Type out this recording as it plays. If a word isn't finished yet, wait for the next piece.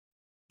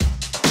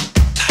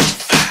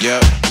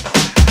Yep.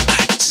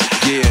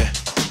 Yeah.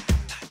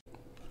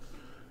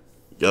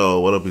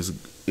 Yo, what up?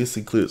 It's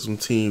Eclipse from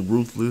Team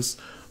Ruthless.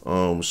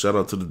 Shout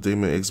out to the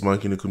Daemon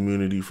Machina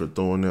community for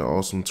throwing that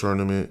awesome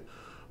tournament.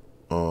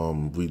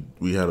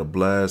 We had a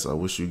blast. I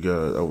wish you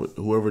guys,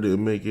 whoever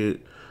didn't make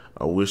it,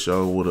 I wish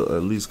y'all would have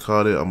at least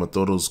caught it. I'm gonna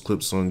throw those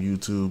clips on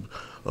YouTube,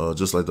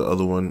 just like the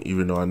other one.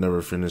 Even though I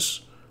never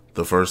finished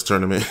the first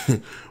tournament,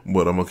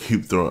 but I'm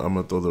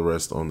gonna throw the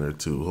rest on there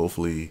too.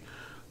 Hopefully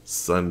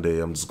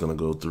Sunday, I'm just gonna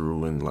go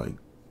through and like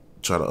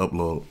try to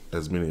upload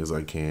as many as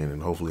I can,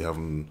 and hopefully have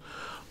them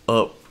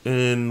up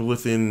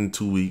within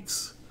 2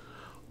 weeks.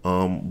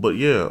 But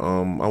yeah,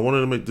 I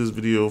wanted to make this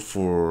video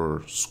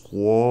for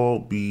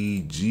Squall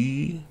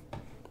BG.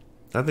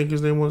 I think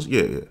his name was,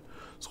 yeah.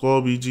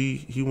 Squall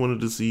BG. He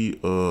wanted to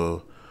see,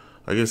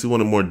 I guess he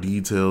wanted more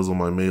details on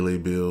my melee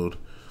build.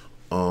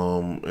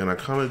 And I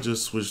kind of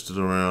just switched it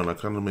around. I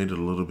kind of made it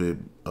a little bit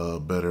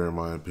better in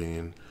my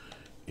opinion.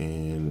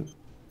 And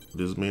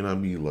this may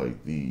not be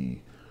like the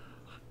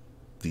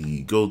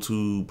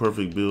go-to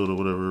perfect build or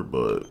whatever,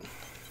 but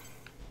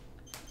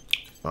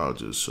I'll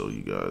just show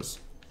you guys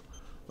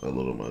a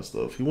little of my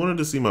stuff. He wanted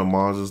to see my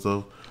mods and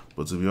stuff,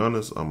 but to be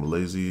honest, I'm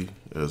lazy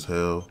as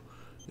hell,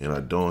 and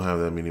I don't have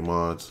that many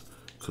mods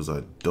because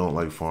I don't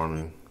like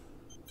farming.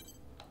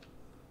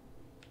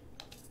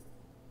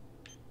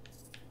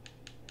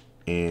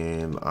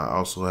 And I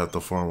also have to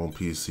farm on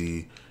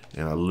PC,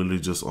 and I literally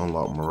just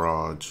unlocked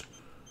Mirage,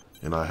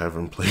 and I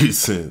haven't played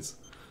since.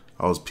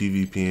 I was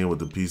PvPing with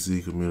the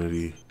PC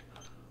community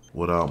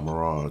without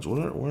Mirage.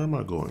 Where am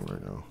I going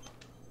right now?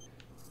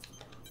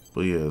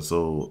 But yeah,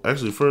 so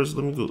actually first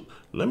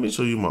let me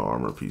show you my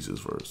armor pieces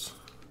first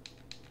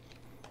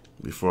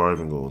before I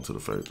even go into the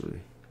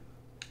factory.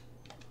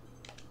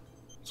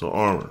 So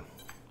armor,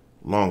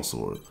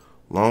 longsword.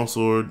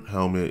 Longsword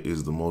helmet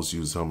is the most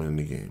used helmet in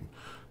the game.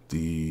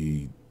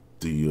 The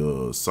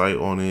sight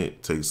on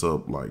it takes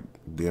up like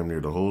damn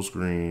near the whole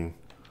screen.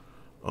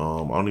 I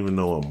don't even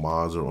know what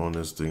mods are on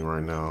this thing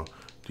right now.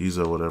 These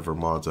are whatever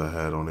mods I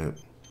had on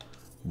it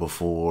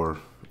before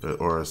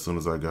or as soon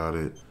as I got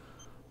it.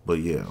 But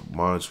yeah,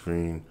 mod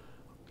screen,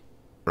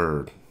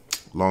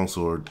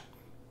 longsword,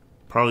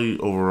 probably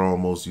overall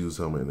most used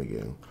helmet in the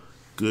game.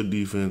 Good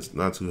defense,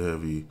 not too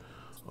heavy.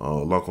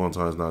 Lock on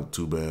time is not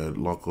too bad.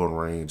 Lock on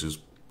range is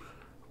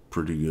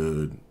pretty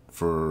good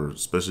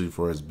especially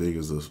for as big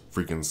as the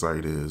freaking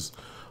sight is.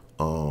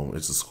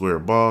 It's a square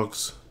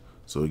box,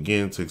 so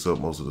again takes up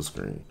most of the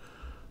screen.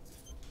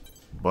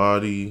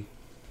 Body,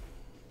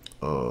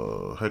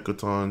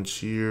 Hecaton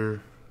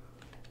shear.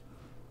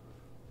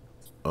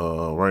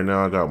 Right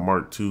now I got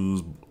Mark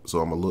IIs,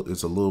 so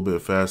it's a little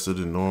bit faster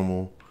than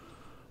normal.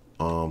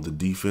 The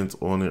defense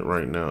on it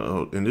right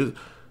now, and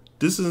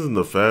this isn't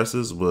the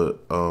fastest, but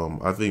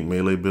I think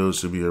melee builds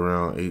should be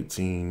around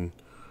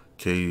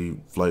 18k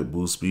flight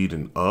boost speed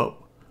and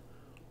up.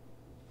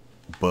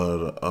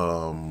 But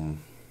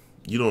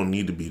you don't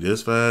need to be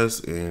this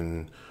fast,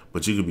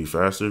 but you could be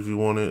faster if you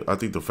want it. I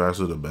think the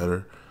faster the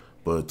better,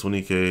 but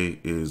 20k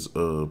is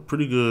a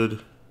pretty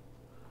good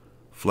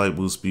flight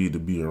boost speed to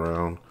be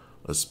around,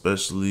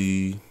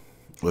 especially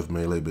with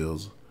melee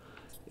builds.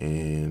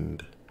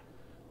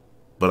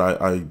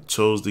 But I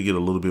chose to get a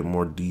little bit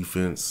more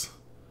defense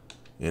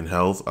and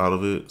health out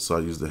of it, so I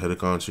used the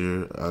Hecaton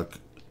shear.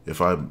 If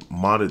I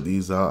modded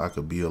these out, I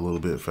could be a little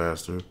bit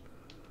faster.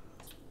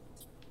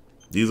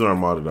 These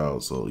aren't modded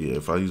out, so yeah,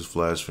 if I use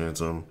Flash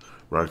Phantom,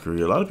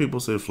 Valkyrie, a lot of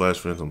people say Flash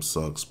Phantom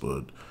sucks,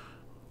 but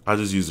I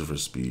just use it for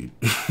speed.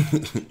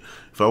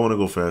 If I want to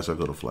go fast, I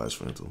go to Flash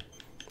Phantom.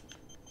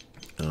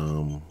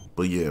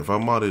 But yeah, if I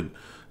modded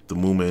the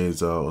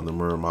Mumei's out and the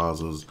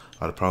Muramazas,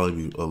 I'd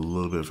probably be a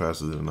little bit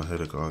faster than the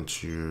Hecaton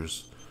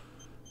shears,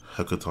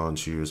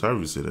 however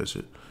you say that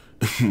shit.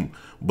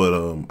 But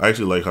I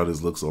actually like how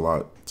this looks a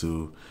lot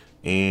too,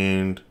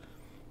 and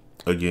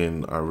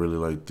again, I really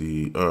like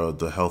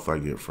the health I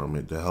get from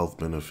it, the health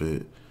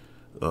benefit.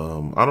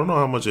 I don't know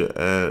how much it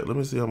adds. Let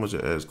me see how much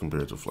it adds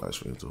compared to Flash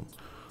Phantom.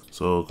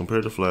 So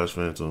compared to Flash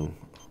Phantom,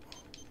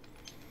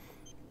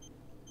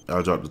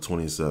 I dropped to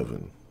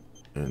 27,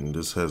 and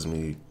this has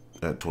me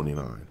at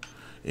 29,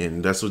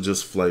 and that's with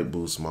just flight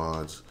boost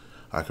mods.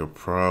 I could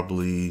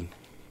probably,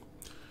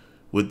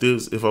 with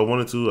this, if I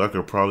wanted to, I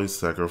could probably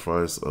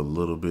sacrifice a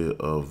little bit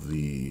of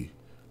the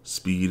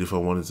speed if I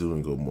wanted to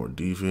and go more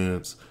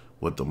defense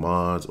with the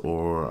mods,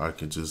 or I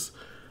could just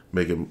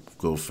make it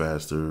go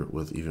faster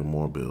with even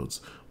more builds.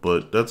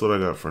 But that's what I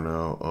got for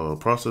now.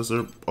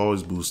 Processor,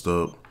 always boost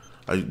up.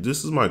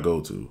 This is my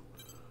go-to.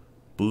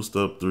 Boost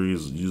up 3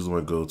 is usually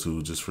my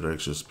go-to just for the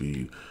extra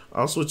speed.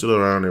 I'll switch it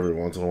around every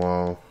once in a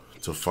while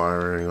to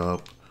firing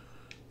up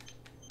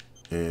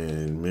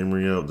and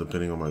memory up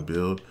depending on my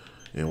build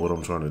and what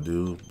I'm trying to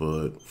do,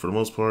 but for the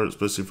most part,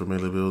 especially for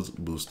melee builds,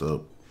 boost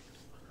up.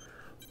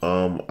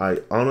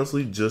 I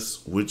honestly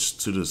just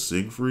switched to the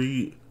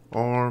Siegfried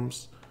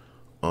arms.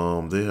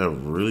 They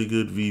have really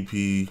good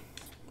VP,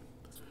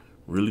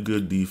 really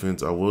good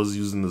defense. I was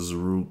using the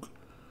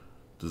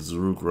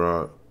Zaruk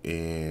Rock,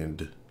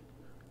 and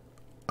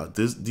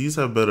these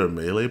have better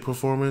melee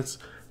performance.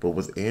 But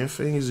with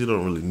Anfangs, you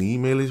don't really need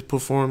melee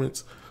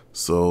performance.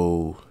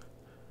 So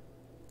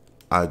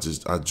I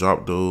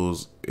dropped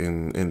those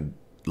in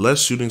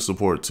less shooting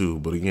support too.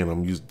 But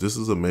again, this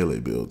is a melee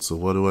build. So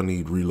what do I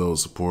need reload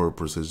support,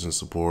 precision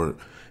support,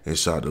 and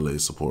shot delay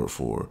support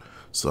for?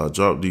 So I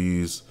dropped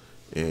these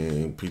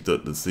and picked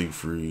up the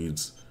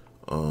Siegfrieds.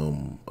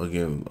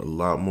 Again, a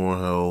lot more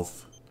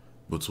health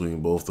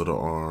between both of the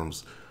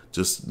arms.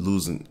 Just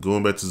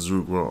going back to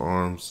Zarukra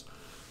arms,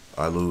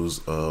 I lose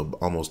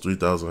almost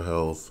 3,000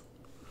 health.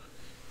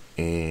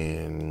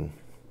 And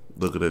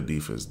look at that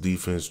defense.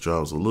 Defense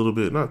drops a little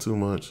bit, not too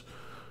much.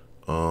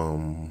 A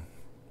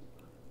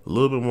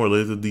little bit more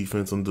laser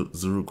defense on the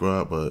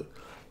Zarukra, but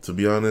to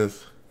be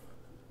honest,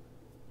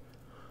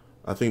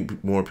 I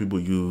think more people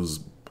use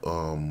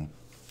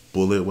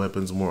bullet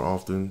weapons more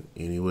often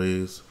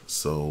anyways.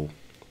 So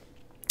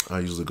I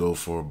usually go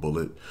for a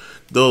bullet.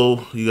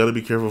 Though, you got to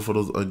be careful for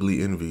those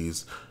ugly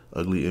envies.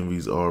 Ugly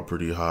envies are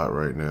pretty hot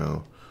right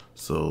now.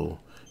 So,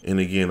 and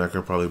again, I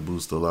could probably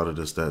boost a lot of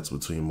the stats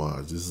between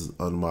mods. This is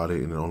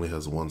unmodded and it only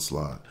has one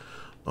slot.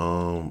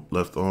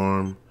 Left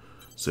arm,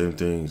 same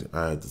thing.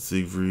 I had the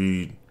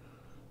Siegfried.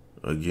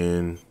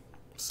 Again,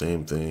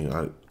 same thing.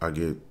 I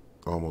get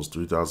almost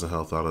 3,000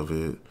 health out of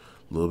it.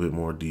 A little bit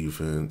more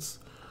defense.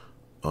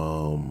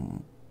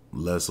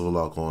 Less of a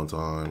lock on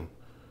time.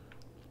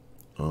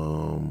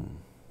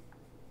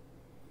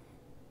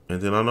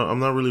 And then I'm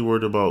not really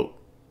worried about.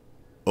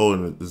 Oh,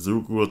 and the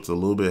Zarukra, it's a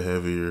little bit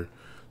heavier,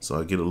 so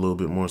I get a little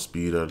bit more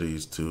speed out of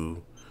these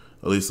two,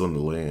 at least on the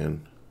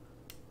land.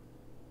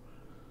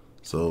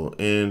 So,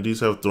 and these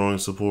have throwing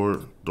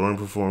support, throwing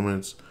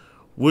performance,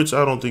 which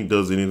I don't think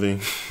does anything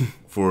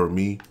for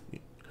me.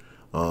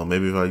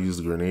 Maybe if I use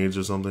the grenades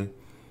or something.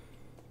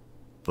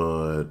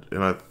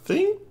 And I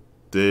think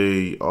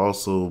they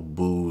also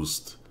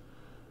boost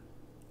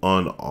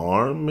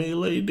unarmed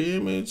melee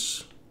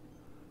damage,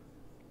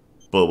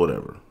 but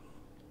whatever.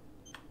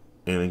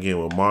 And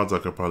again, with mods, I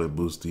could probably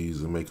boost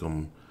these and make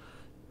them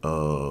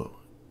a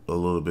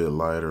little bit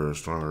lighter or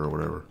stronger or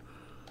whatever.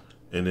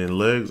 And then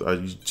legs, I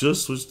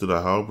just switched to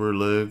the halberd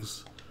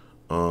legs.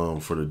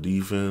 For the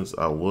defense,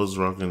 I was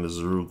rocking the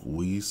Zaruk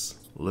Weiss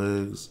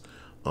legs.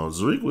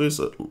 Zaruk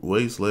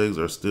Weiss legs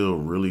are still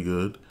really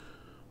good.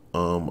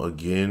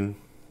 Again,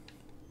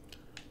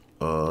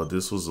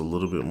 this was a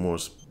little bit more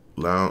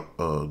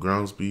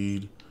ground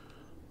speed,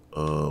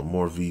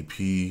 more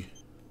VP,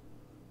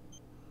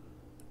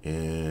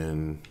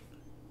 and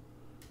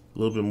a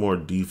little bit more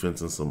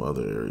defense in some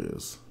other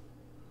areas.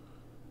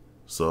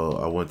 So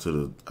I went to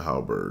the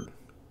halberd.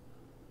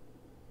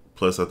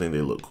 Plus, I think they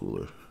look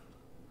cooler.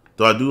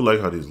 Though I do like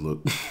how these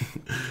look.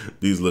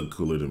 These look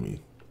cooler to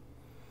me.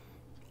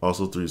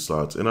 Also 3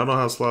 slots. And I don't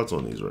have slots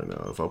on these right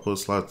now. If I put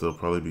slots, they'll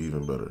probably be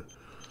even better.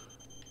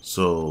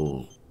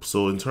 So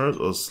in terms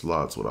of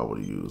slots, what I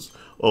would use.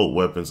 Oh,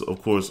 weapons.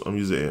 Of course, I'm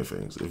using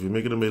Anfangs. If you're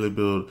making a melee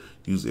build,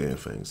 use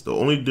Anfangs. The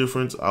only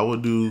difference I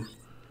would do,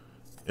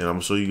 and I'm going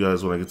to show you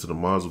guys when I get to the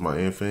mods with my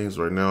Anfangs.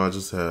 Right now, I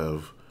just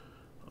have,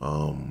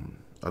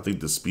 I think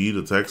the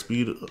attack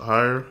speed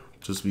higher,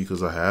 just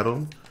because I had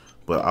them.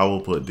 But I will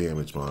put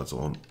damage mods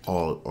on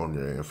your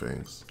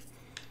Anfangs.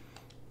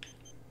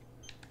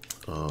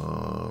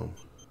 I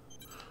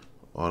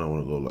don't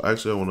want to go.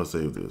 Actually, I want to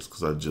save this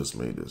because I just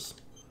made this.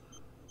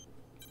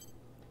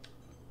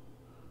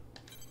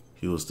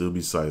 He will still be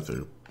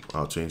Scyther.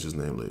 I'll change his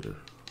name later.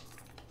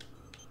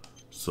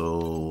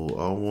 So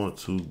I want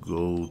to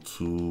go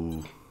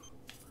to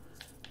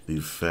the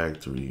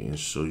factory and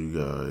show you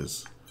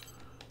guys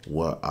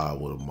what I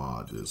would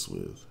mod this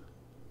with.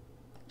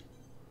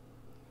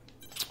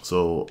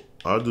 So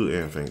I'll do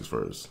Anfangs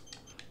first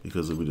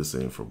because it'll be the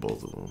same for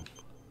both of them.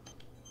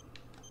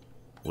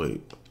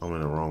 Wait, I'm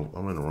in the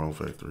wrong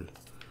factory.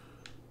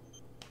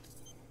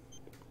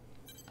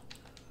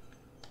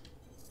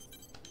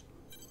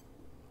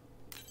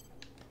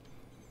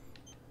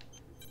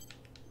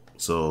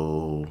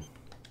 So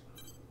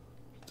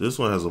this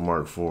one has a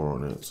Mark IV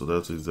on it, so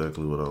that's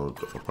exactly what I'll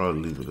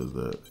probably leave it as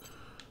that.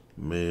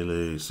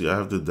 Melee. See, I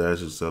have the dash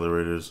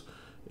accelerators,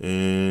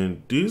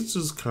 and these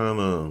just kind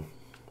of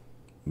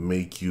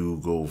make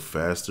you go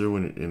faster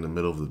when you're in the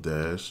middle of the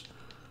dash,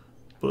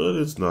 but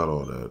it's not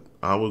all that.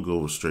 I would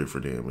go straight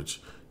for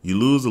damage. You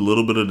lose a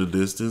little bit of the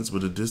distance,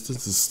 but the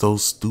distance is so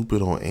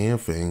stupid on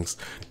Anfangs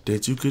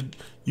that you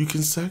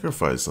can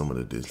sacrifice some of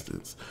the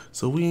distance.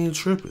 So we ain't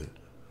tripping.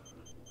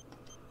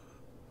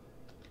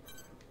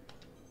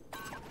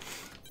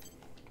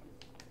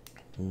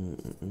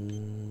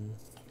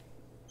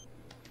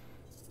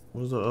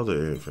 Where's the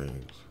other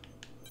Anfangs?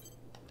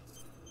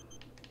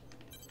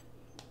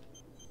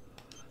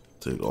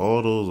 Take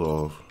all those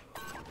off.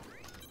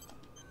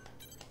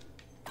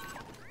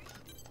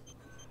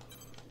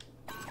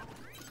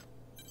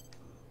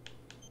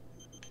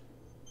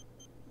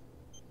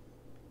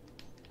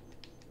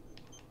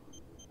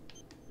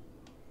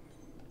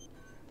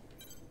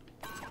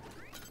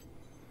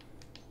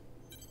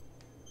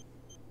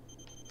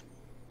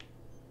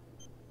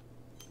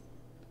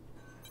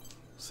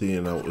 See,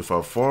 now if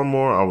I farm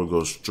more, I would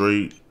go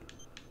straight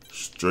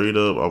Straight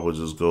up, I would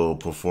just go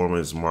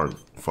performance Mark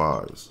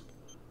 5s.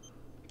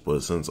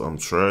 But since I'm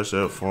trash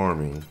at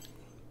farming,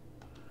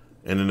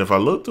 and then if I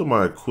look through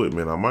my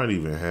equipment, I might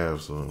even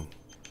have some.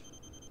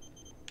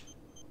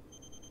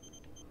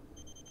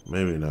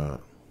 Maybe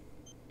not.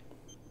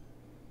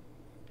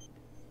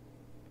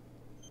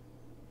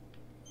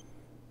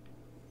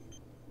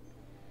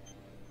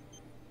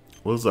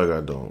 Looks like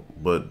I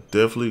don't. But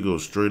definitely go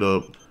straight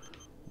up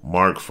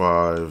Mark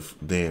 5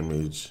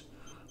 damage.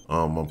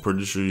 I'm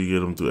pretty sure you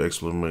get them through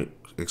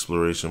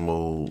exploration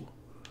mode,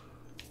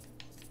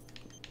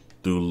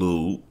 through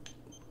loot.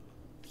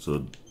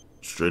 So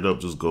straight up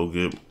just go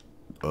get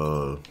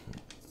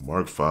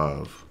Mark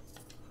 5.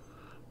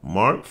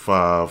 Mark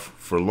 5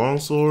 for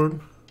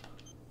longsword.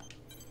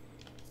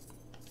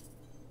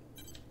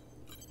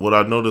 What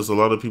I noticed a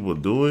lot of people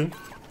doing,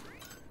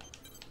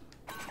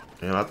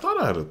 and I thought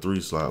I had a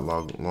 3-slot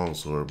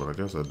longsword, but I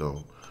guess I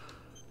don't.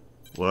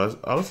 Well,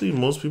 I see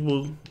most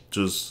people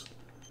just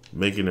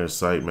making their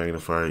sight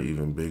magnifier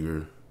even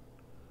bigger.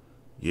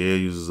 Yeah,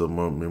 it uses a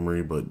more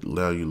memory, but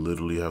now you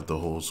literally have the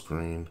whole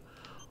screen.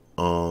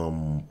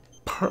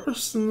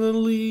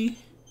 Personally,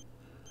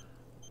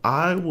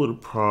 I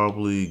would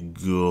probably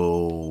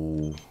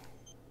go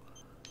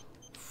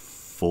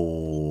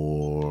for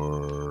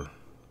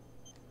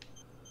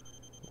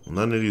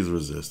none of these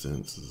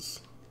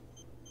resistances,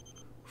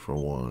 for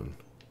one.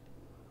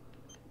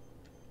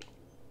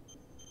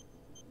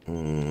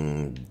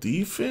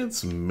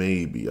 Defense,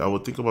 maybe. I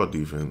would think about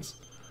defense,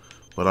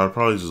 but I'd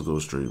probably just go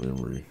straight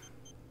memory.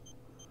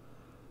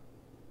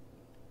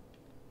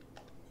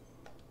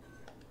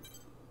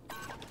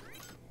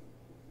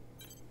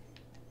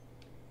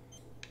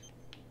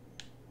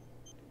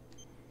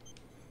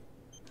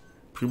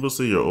 People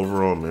say your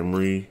overall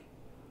memory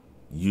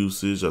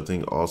usage, I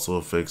think, also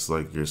affects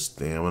like your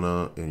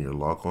stamina and your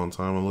lock-on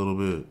time a little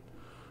bit.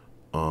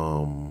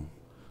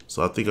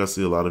 So I think I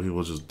see a lot of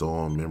people just throw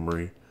on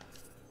memory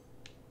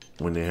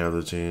when they have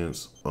the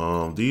chance.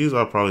 These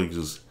I'm gonna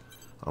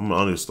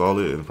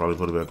uninstall it and probably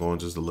put it back on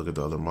just to look at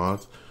the other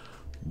mods.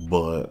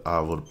 But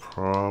I would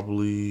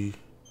probably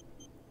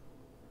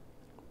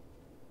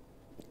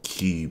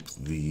keep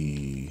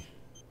the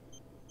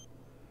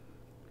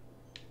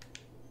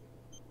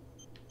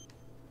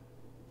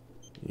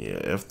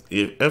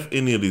if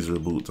any of these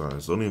reboot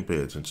times, don't even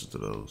pay attention to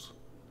those.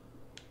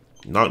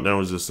 Knockdown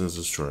resistance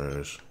is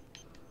trash.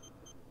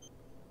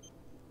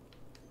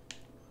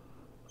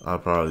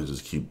 I'd probably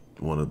just keep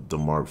one of the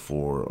Mark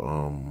IV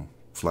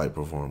flight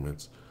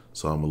performance,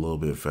 so I'm a little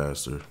bit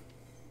faster.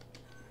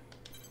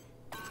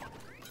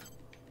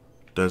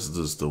 That's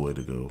just the way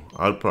to go.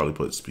 I'd probably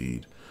put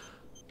speed,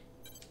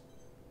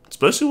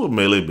 especially with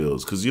melee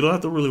builds, because you don't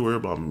have to really worry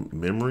about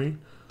memory,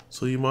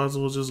 so you might as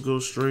well just go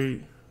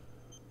straight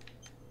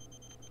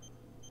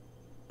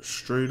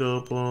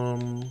up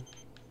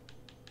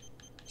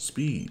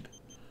speed.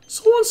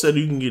 Someone said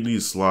you can get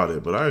these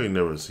slotted, but I ain't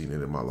never seen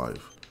it in my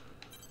life.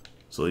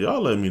 So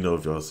y'all let me know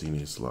if y'all seen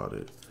these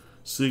slotted.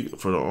 See,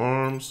 for the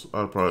arms,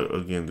 I'd probably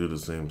again do the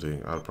same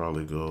thing. I'd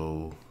probably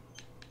go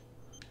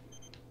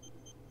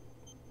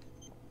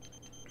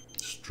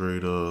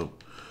straight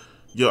up.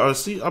 Yo,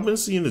 I've been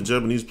seeing the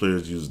Japanese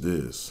players use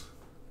this.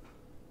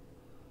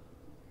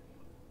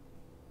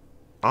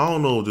 I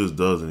don't know if this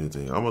does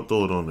anything. I'm gonna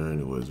throw it on there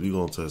anyways. We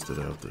gonna test it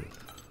after.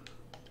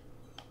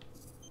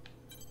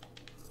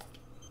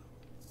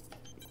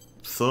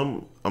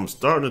 I'm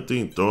starting to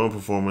think throwing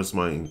performance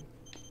might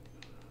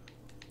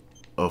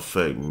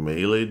affect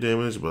melee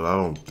damage, but I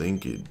don't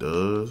think it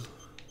does.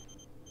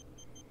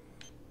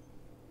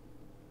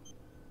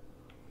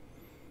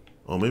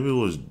 Oh, maybe it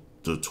was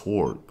the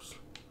torques.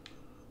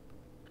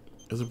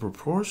 Is it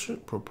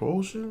propulsion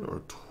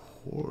or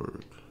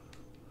torque?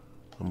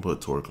 I'm gonna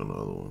put torque on the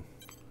other one.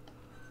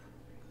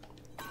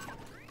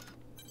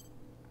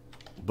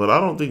 But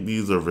I don't think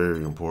these are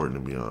very important, to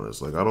be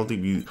honest. Like, I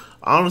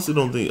honestly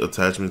don't think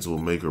attachments will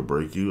make or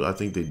break you. I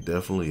think they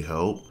definitely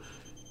help.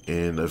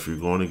 And if you're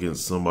going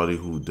against somebody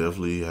who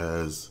definitely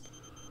has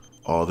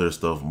all their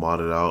stuff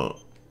modded out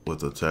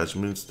with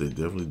attachments, they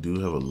definitely do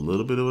have a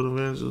little bit of an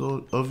advantage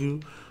of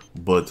you.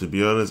 But to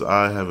be honest,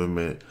 I haven't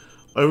met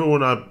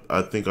everyone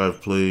I think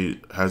I've played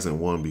hasn't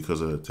won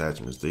because of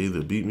attachments. They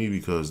either beat me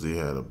because they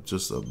had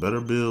just a better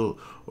build,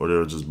 or they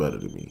were just better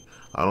than me.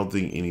 I don't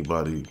think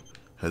anybody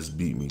has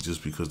beat me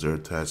just because their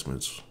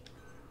attachments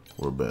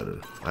were better.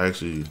 I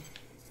actually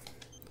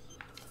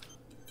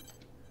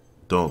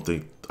don't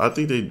think. I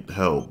think they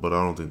help, but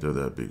I don't think they're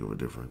that big of a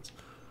difference.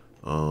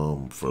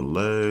 For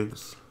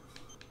legs,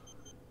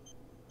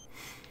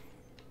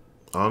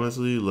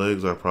 honestly,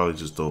 legs I probably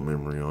just throw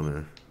memory on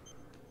there.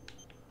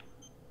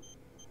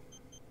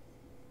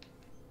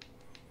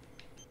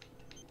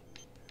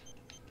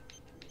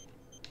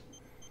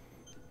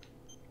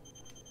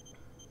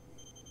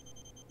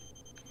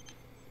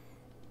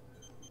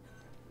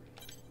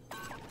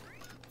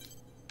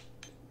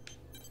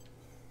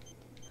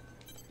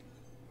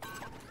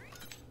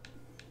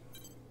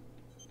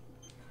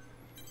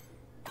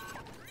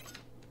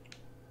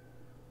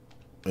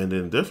 And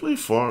then definitely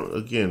farm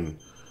again.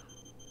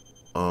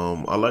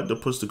 I like to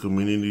push the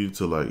community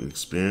to like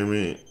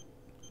experiment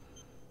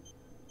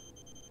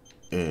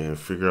and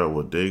figure out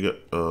what they got.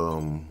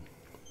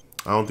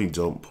 I don't think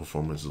jump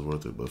performance is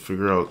worth it, but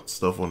figure out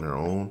stuff on their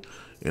own.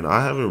 And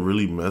I haven't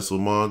really messed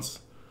with mods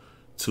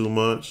too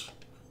much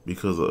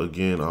because,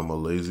 again, I'm a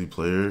lazy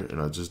player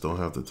and I just don't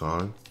have the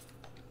time.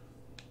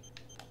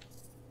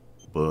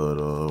 But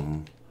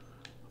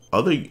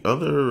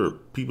other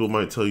people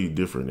might tell you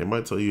different. They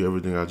might tell you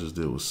everything I just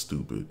did was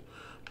stupid.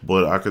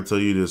 But I can tell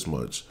you this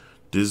much: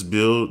 this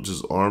build,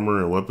 just armor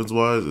and weapons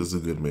wise, is a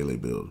good melee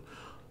build.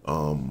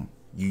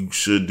 You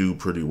should do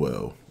pretty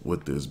well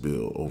with this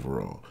build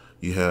overall.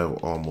 You have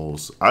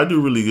almost, I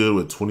do really good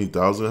with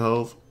 20,000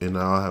 health, and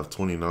now I have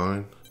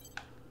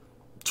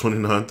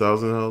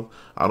 29,000 health.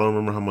 I don't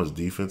remember how much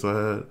defense I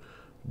had,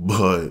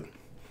 but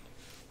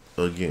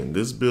again,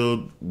 this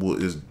build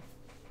is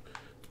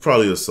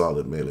probably a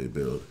solid melee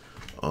build.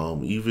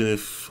 Even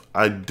if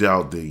I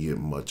doubt they get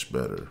much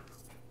better.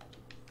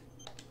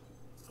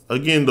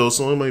 Again, though,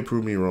 someone might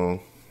prove me wrong,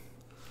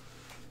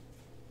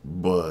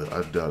 but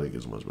I doubt it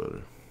gets much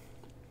better.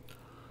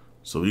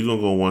 So we're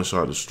gonna go one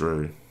shot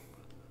astray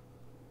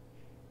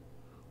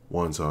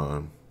one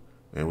time,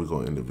 and we're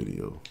gonna end the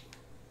video.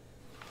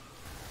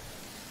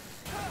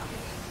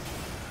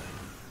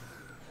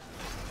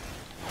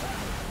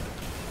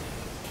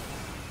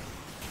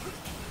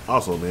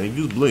 Also, man,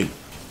 use blink.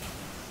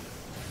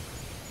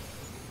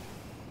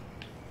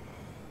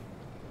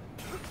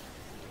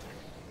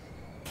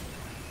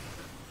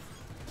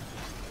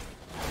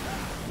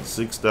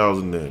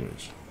 $6,000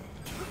 damage,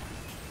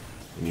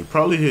 and you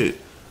probably hit.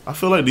 I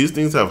feel like these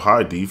things have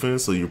high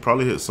defense, so you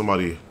probably hit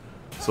somebody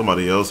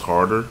else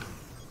harder.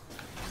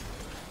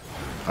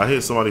 I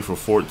hit somebody for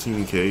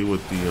 14K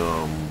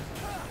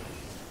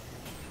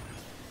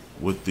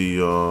with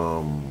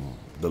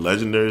the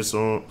legendary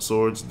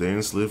swords,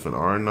 Dan Sliff and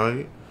Iron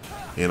Knight,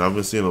 and I've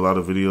been seeing a lot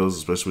of videos,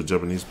 especially with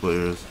Japanese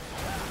players,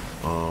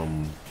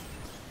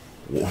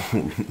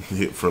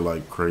 hit for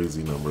like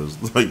crazy numbers,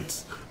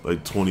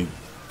 like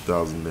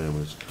 20,000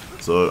 damage.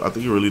 So I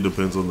think it really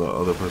depends on the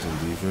other person's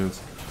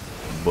defense.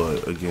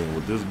 But again,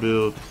 with this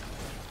build,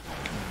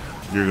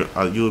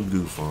 you'll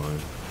do fine.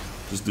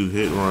 Just do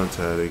hit, run,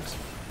 tactics,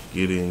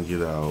 get in,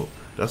 get out.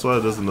 That's why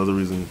that's another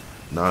reason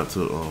not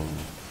to.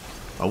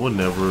 I would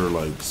never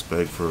like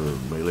spec for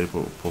melee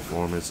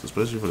performance,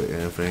 especially for the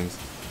Anfangs,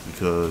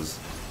 because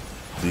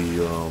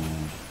the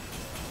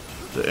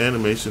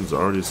animation's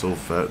already so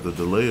fast. The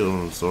delay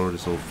on it's already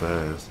so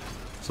fast.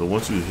 So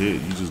once you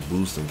hit, you just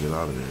boost and get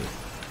out of there.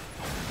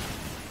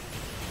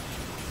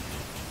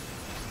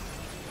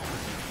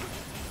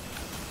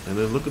 And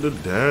then look at the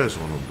dash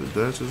on them.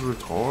 The dash is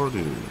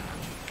retarded.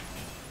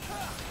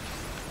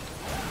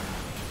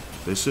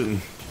 They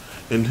shouldn't.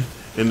 And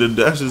the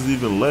dash is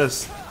even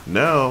less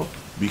now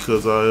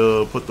because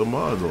I put the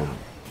mods on them.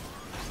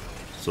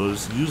 So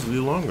it's usually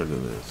longer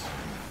than this.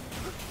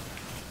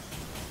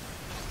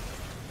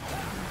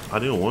 I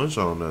didn't one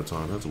shot him that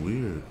time. That's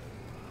weird.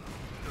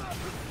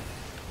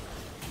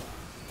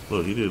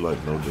 Look, he did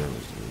like no damage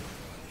to me.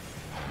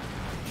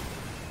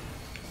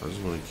 I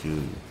just want to kill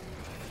you.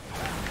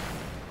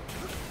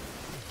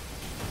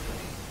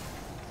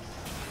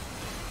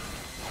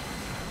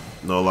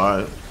 No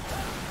lie,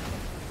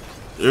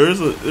 there is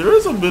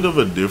a bit of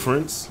a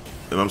difference,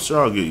 and I'm sure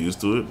I'll get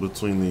used to it,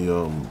 between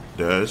the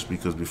dash,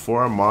 because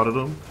before I modded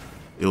them,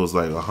 it was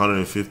like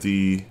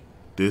 150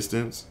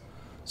 distance.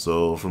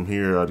 So from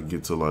here I'd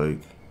get to like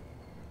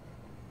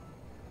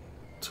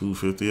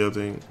 250, I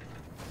think.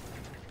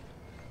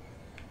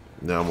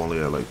 Now I'm only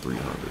at like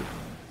 300,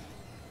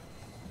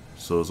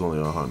 so it's only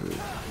 100.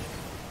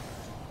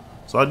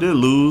 So I did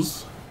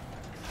lose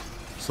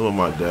some of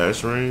my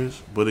dash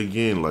range, but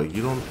again, like,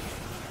 you don't.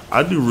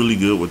 I do really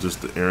good with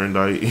just the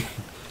Erendite,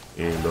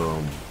 and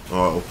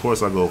of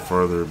course I go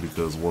further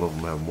because one of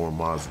them have more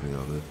mods than the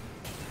other.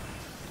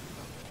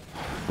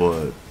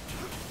 But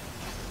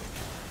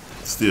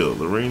still,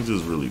 the range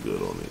is really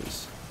good on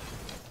these.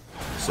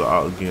 So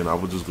I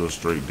would just go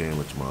straight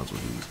damage mods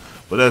with these.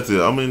 But that's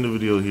it. I'm in the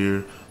video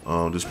here.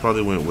 This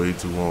probably went way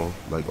too long,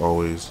 like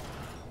always.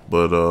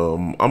 But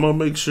I'm gonna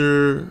make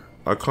sure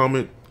I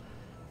comment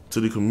to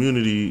the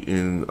community,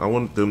 and I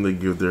want them to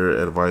give their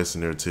advice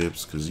and their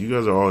tips, because you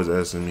guys are always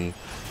asking me,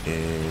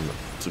 and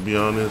to be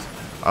honest,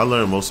 I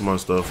learned most of my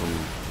stuff from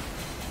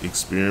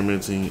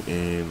experimenting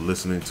and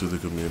listening to the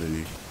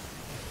community,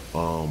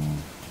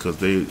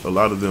 because a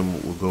lot of them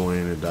will go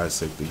in and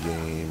dissect the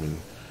game,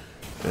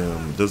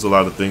 and there's a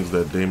lot of things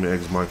that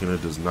Daemon Machina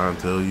does not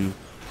tell you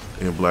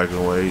in black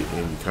and white,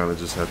 and you kind of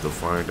just have to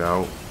find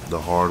out the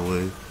hard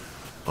way.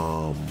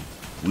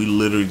 We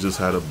literally just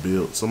had a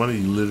build. Somebody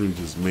literally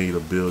just made a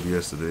build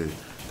yesterday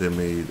that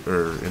made,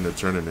 or in the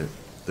tournament,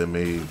 that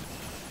made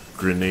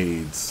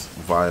grenades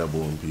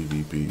viable in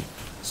PvP.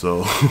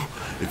 So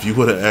if you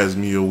would have asked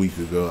me a week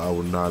ago, I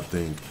would not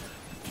think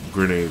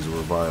grenades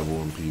were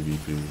viable in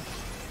PvP.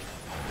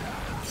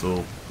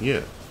 So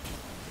yeah,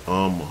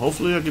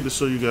 hopefully I get to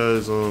show you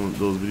guys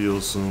those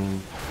videos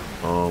soon.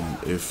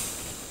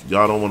 If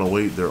y'all don't want to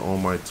wait, they're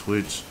on my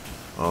Twitch.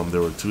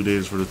 There were 2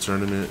 days for the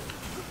tournament,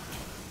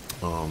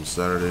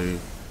 Saturday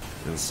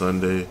and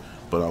Sunday,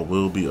 but I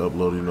will be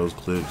uploading those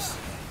clips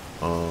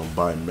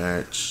by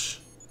match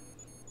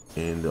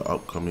in the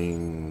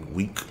upcoming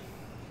week.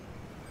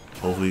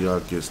 Hopefully y'all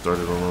get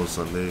started on those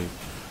Sunday.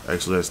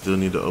 Actually, I still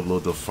need to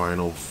upload the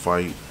final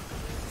fight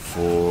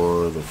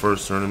for the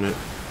first tournament.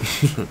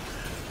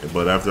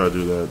 But after I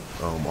do that,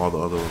 all the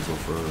other ones are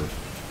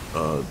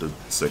for the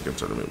second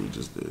tournament we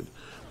just did.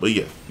 But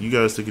yeah, you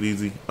guys take it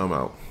easy. I'm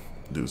out.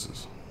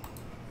 Deuces.